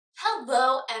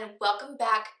Hello and welcome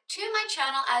back to my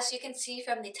channel. As you can see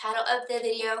from the title of the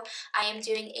video, I am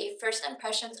doing a first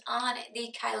impressions on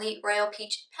the KYLIE Royal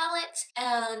Peach palette,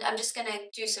 and I'm just gonna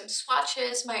do some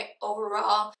swatches, my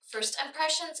overall first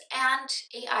impressions, and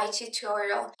a eye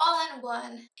tutorial all in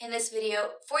one in this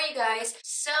video for you guys.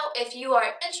 So if you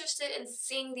are interested in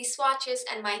seeing the swatches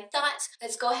and my thoughts,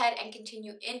 let's go ahead and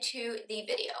continue into the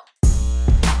video.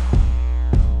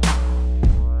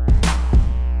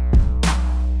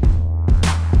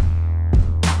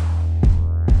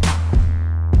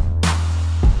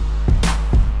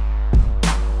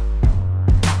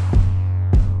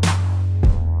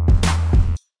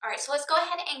 So let's go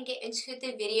ahead and get into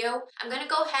the video. I'm going to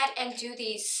go ahead and do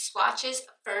these swatches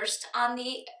first on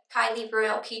the KYLIE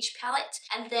Royal Peach palette,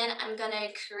 and then I'm going to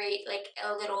create like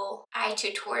a little eye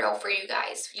tutorial for you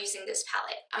guys using this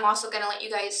palette. I'm also going to let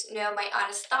you guys know my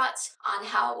honest thoughts on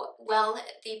how well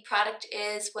the product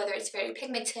is, whether it's very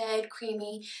pigmented,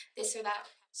 creamy, this or that.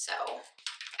 So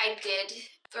I did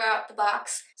throw out the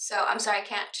box, so I'm sorry I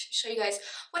can't show you guys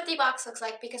what the box looks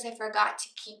like because I forgot to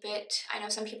keep it. I know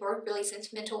some people are really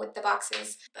sentimental with the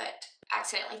boxes, but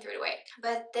accidentally threw it away.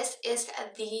 But this is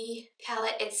the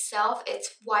palette itself.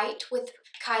 It's white with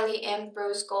KYLIE and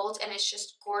rose gold, and it's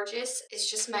just gorgeous.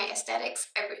 It's just my aesthetics,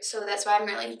 so that's why I'm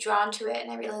really drawn to it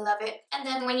and I really love it. And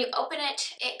then when you open it,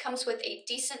 it comes with a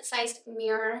decent sized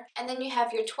mirror, and then you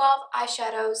have your 12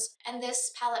 eyeshadows, and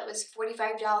this palette was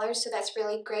 $45, so that's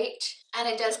really great. And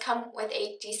it does come with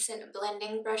a decent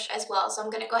blending brush as well, so I'm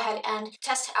going to go ahead and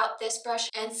test out this brush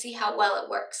and see how well it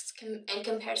works in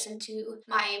comparison to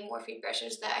my Morphe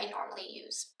brushes that I normally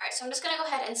use. Alright, so I'm just going to go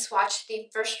ahead and swatch the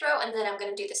first row, and then I'm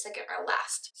going to do the second row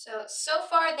last. So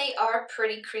far they are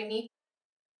pretty creamy,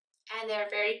 and they're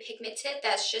very pigmented.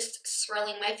 That's just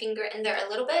swirling my finger in there a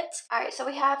little bit. Alright, so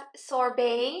we have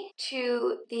Sorbet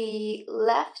to the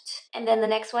left, and then the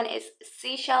next one is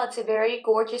Seashell. It's a very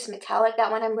gorgeous metallic.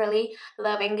 That one I'm really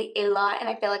loving a lot, and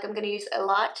I feel like I'm going to use a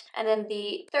lot. And then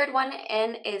the third one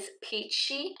in is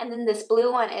Peachy, and then this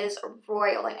blue one is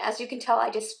Royal. And as you can tell, I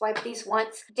just swiped these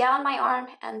once down my arm,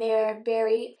 and they're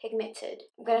very pigmented.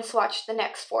 I'm going to swatch the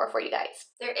next four for you guys.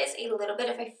 There is a little bit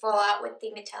of a fallout with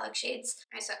the metallic shades.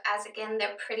 Alright, so as again,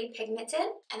 they're pretty pigmented,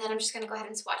 and then I'm just going to go ahead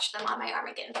and swatch them on my arm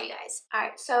again for you guys.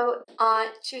 Alright, so on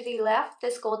to the left,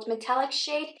 this gold metallic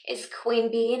shade is Queen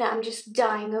Bee, and I'm just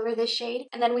dying over this shade.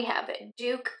 And then we have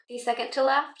Duke, the second to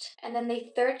left, and then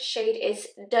the third shade is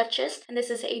Duchess, and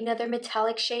this is another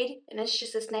metallic shade, and it's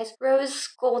just this nice rose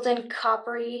golden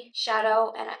coppery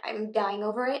shadow, and I'm dying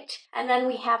over it. And then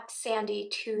we have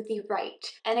Sandy to the right,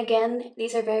 and again,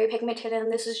 these are very pigmented,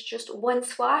 and this is just one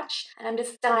swatch, and I'm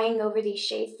just dying over these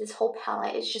shades. This whole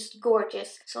palette is just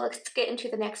gorgeous. So let's get into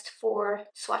the next four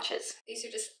swatches. These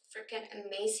are just freaking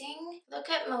amazing. Look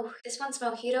at this one's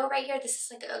Mojito right here. This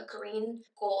is like a green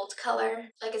gold color.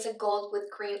 Like it's a gold with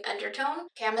green undertone.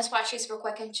 Okay, I'm gonna swatch these real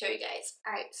quick and show you guys.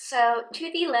 Alright, so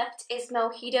to the left is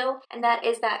Mojito, and that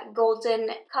is that golden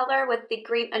color with the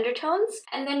green undertones.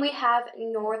 And then we have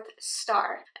North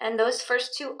Star, and those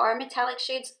first two are metallic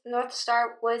shades. North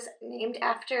Star was named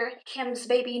after Kim's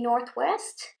baby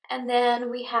Northwest. And then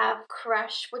we have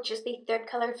Crush, which is the third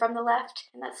color from the left,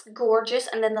 and that's gorgeous.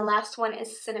 And then the last one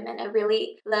is Cinnamon. I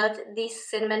really love the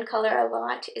cinnamon color a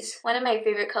lot. It's one of my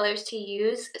favorite colors to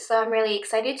use, so I'm really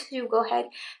excited to go ahead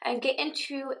and get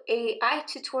into a eye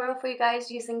tutorial for you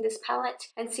guys using this palette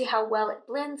and see how well it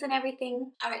blends and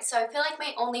everything. Alright, so I feel like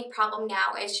my only problem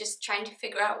now is just trying to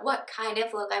figure out what kind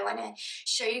of look I want to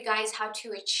show you guys how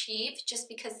to achieve, just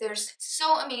because there's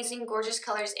so amazing, gorgeous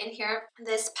colors in here.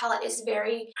 This palette is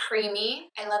very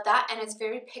creamy. I love that, and it's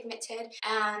very pigmented,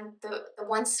 and the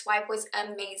one swipe was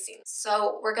amazing.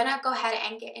 So we're gonna go ahead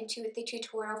and get into the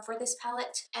tutorial for this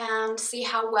palette and see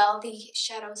how well the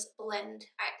shadows blend.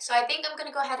 Alright, so I think I'm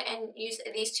gonna go ahead and use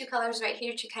these two colors right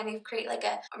here to kind of create like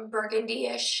a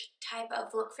burgundy-ish type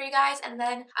of look for you guys, and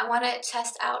then I want to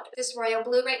test out this royal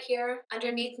blue right here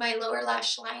underneath my lower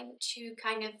lash line to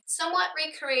kind of somewhat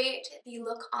recreate the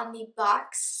look on the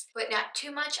box, but not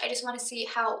too much. I just want to see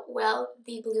how well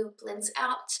the blue blends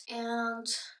out and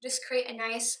just create a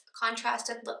nice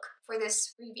contrasted look for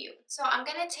this review. So I'm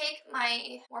gonna take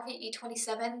my Morphe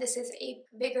E27. This is a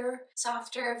bigger,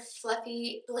 softer,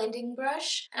 fluffy blending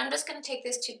brush, and I'm just gonna take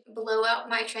this to blow out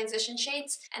my transition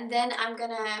shades, and then I'm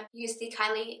gonna use the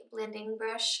KYLIE blending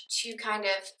brush to kind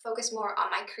of focus more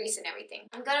on my crease and everything.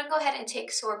 I'm gonna go ahead and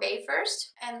take Sorbet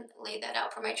first and lay that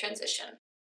out for my transition.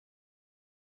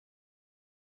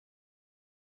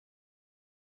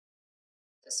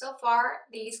 So far,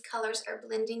 these colors are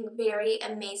blending very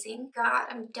amazing. God,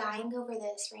 I'm dying over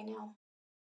this right now.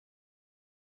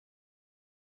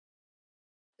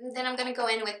 And then I'm going to go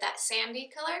in with that sandy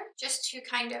color just to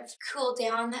kind of cool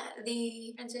down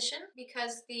the transition,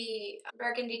 because the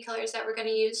burgundy colors that we're going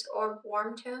to use are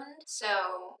warm toned.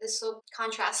 So this will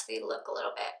contrast the look a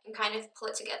little bit and kind of pull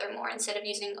it together more. Instead of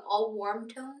using all warm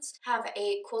tones, have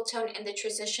a cool tone in the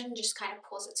transition, just kind of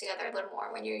pulls it together a little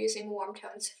more when you're using warm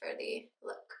tones for the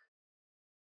look.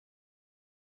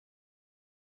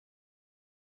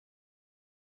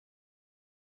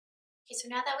 Okay, so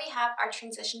now that we have our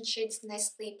transition shades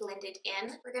nicely blended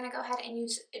in, we're gonna go ahead and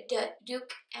use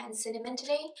Duke and Cinnamon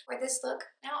today for this look.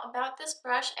 Now about this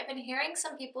brush, I've been hearing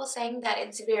some people saying that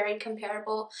it's very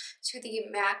comparable to the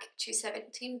MAC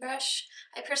 217 brush.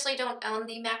 I personally don't own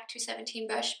the MAC 217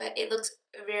 brush, but it looks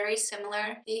very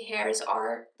similar. The hairs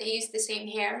they use the same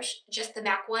hairs, just the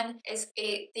MAC one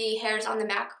the hairs on the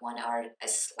MAC one are a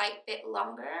slight bit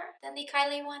longer than the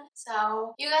KYLIE one.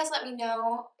 So you guys let me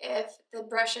know if the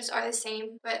brushes are the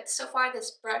same, but so far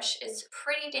this brush is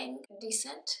pretty dang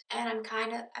decent, and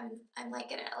I'm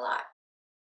liking it a lot.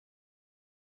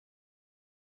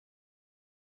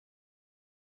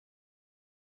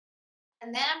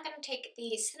 And then I'm going to take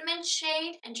the cinnamon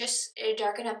shade and just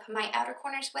darken up my outer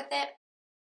corners with it.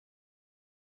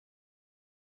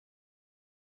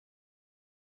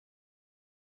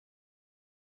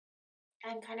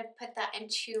 And kind of put that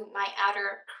into my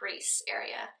outer crease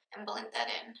area and blend that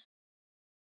in.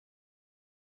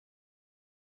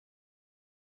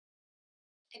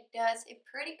 It does a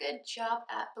pretty good job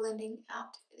at blending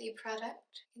out the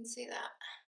product. You can see that.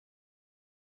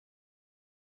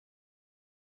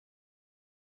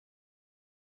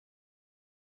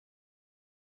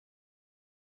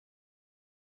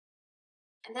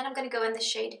 And then I'm going to go in the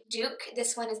shade Duke.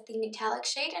 This one is the metallic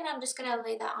shade, and I'm just going to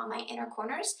lay that on my inner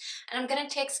corners. And I'm going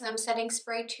to take some setting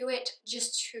spray to it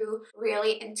just to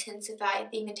really intensify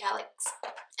the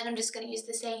metallics. And I'm just going to use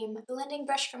the same blending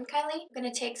brush from KYLIE. I'm going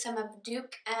to take some of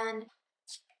Duke and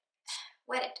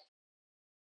wet it.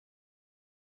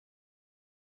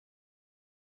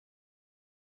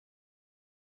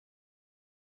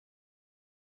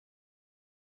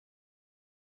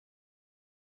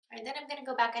 And then I'm going to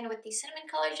go back in with the cinnamon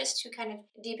color just to kind of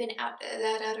deepen out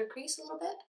that outer crease a little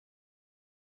bit.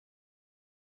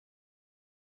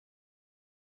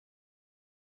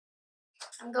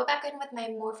 I'm going to go back in with my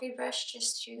Morphe brush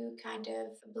just to kind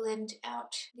of blend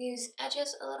out these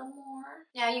edges a little more.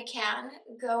 Now you can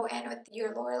go in with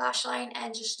your lower lash line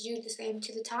and just do the same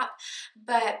to the top,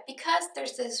 but because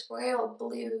there's this royal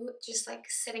blue just like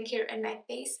sitting here in my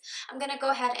face, I'm going to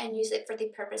go ahead and use it for the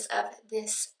purpose of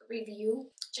this review,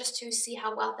 just to see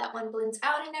how well that one blends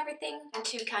out and everything, and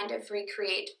to kind of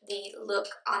recreate the look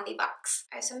on the box.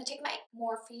 Alright, so I'm going to take my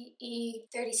Morphe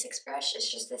E36 brush.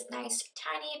 It's just this nice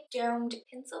tiny domed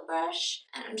pencil brush,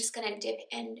 and I'm just going to dip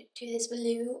into this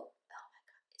blue. Oh my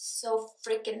god, it's so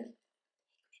freaking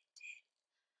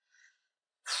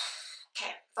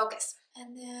okay, focus.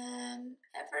 And then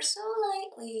ever so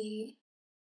lightly,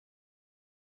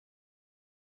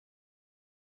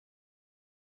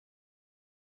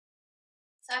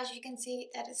 so as you can see,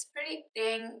 that is pretty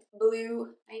dang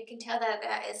blue. And you can tell that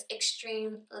that is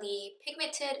extremely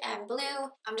pigmented and blue.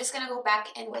 I'm just going to go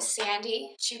back in with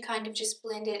Sandy to kind of just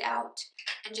blend it out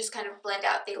and just kind of blend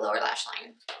out the lower lash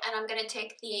line. And I'm going to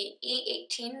take the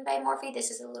E18 by Morphe. This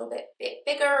is a little bit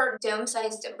bigger,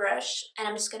 dome-sized brush. And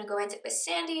I'm just going to go into it with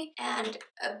Sandy and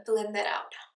blend that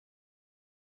out.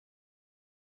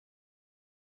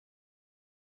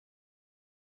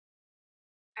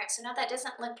 Alright, so now that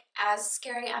doesn't look as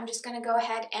scary, I'm just going to go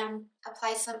ahead and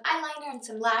apply some eyeliner and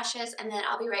some lashes, and then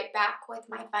I'll be right back with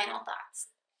my final thoughts.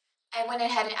 I went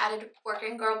ahead and added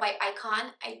Working Girl by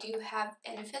Icon. I do have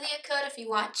an affiliate code if you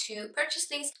want to purchase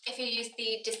these. If you use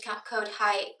the discount code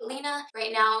Lena,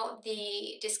 right now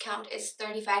the discount is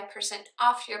 35%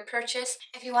 off your purchase.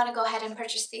 If you want to go ahead and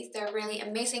purchase these, they're really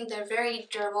amazing. They're very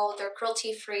durable, they're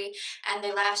cruelty free, and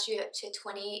they last you up to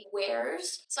 20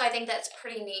 wears. So I think that's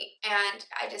pretty neat, and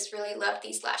I just really love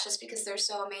these lashes because they're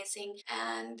so amazing,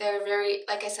 and they're very,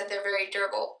 like I said, they're very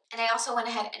durable. And I also went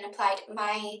ahead and applied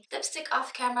my lipstick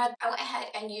off camera. I went ahead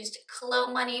and used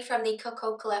Glow Money from the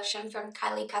Coco collection from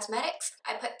KYLIE Cosmetics.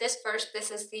 I put this first.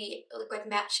 This is the liquid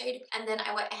matte shade. And then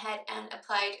I went ahead and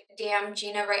applied Damn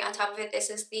Gina right on top of it. This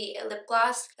is the lip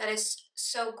gloss that is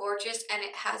so gorgeous, and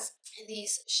it has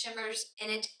these shimmers in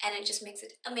it, and it just makes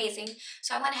it amazing.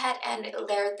 So I went ahead and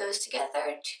layered those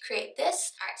together to create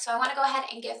this. Alright, so I want to go ahead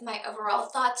and give my overall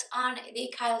thoughts on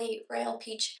the KYLIE Royal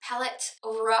Peach palette.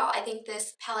 Overall, I think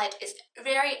this palette is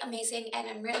very amazing, and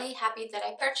I'm really happy that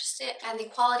I purchased it, and the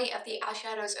quality of the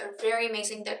eyeshadows are very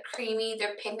amazing. They're creamy,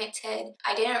 they're pigmented.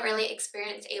 I didn't really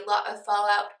experience a lot of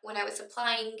fallout when I was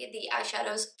applying the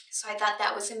eyeshadows, so I thought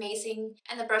that was amazing.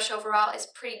 And the brush overall is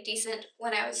pretty decent.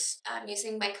 When I was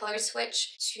using my color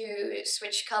switch to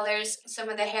switch colors, some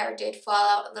of the hair did fall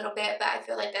out a little bit, but I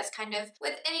feel like that's kind of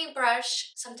with any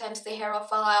brush. Sometimes the hair will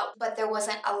fall out, but there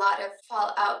wasn't a lot of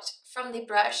fallout from the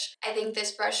brush. I think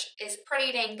this brush is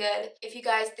pretty dang good. If you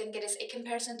guys think it is a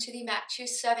comparison to the MAC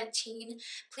 217,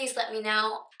 please let me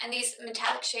know. And these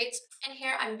metallic shades in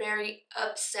here I'm very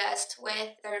obsessed with.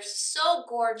 They're so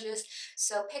gorgeous,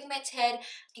 so pigmented.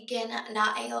 Again,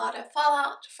 not a lot of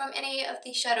fallout from any of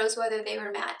the shadows, whether they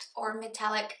were matte or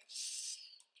metallic.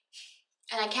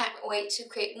 And I can't wait to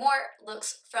create more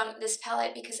looks from this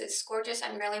palette because it's gorgeous.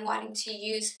 I'm really wanting to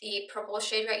use the purple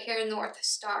shade right here, North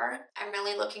Star. I'm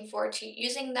really looking forward to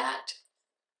using that.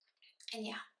 And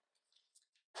yeah.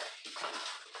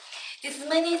 This is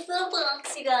my nice little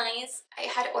box, you guys. I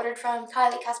had ordered from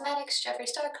KYLIE Cosmetics, Jeffree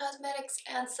Star Cosmetics,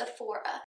 and Sephora.